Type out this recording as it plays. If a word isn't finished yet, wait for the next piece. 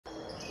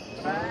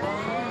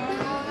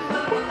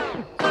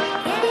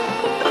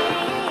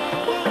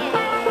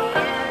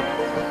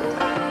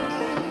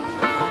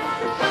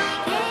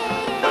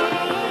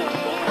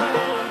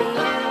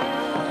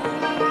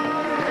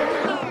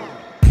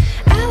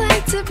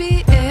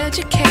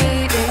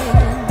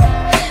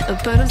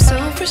But I'm so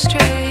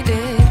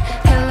frustrated.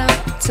 Hello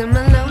to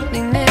my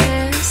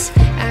loneliness.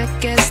 I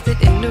guess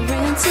that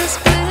ignorance is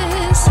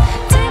bliss.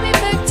 Take me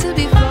back to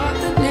before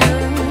the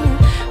new.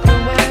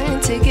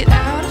 Rewind, take it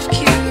out of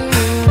cue.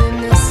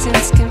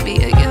 Innocence can be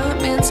a young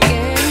man's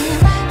game.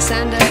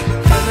 Signed up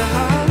for the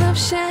hall of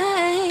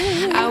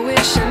shame. I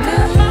wish I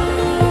knew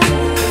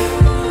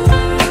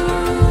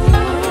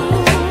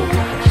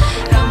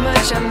how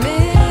much I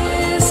miss.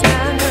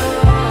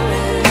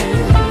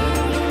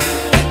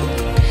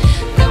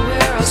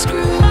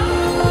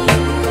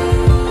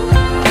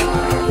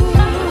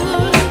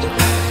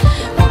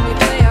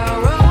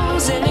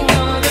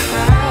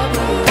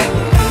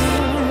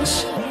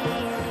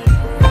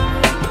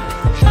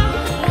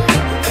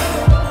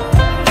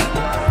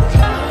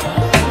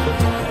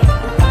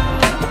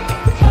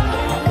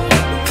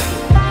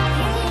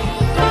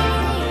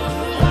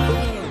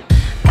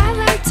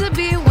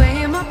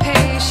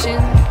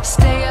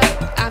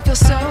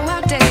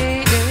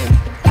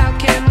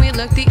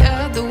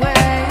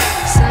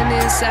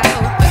 Out,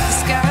 but the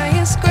sky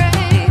is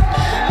gray.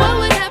 What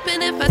would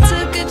happen if I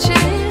took a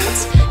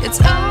chance? It's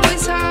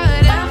always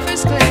hard at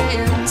first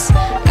glance.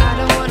 I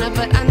don't wanna,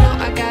 but I know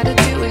I gotta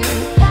do it.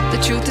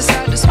 The truth is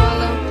hard to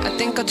swallow. I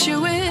think I'll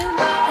chew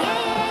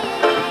it.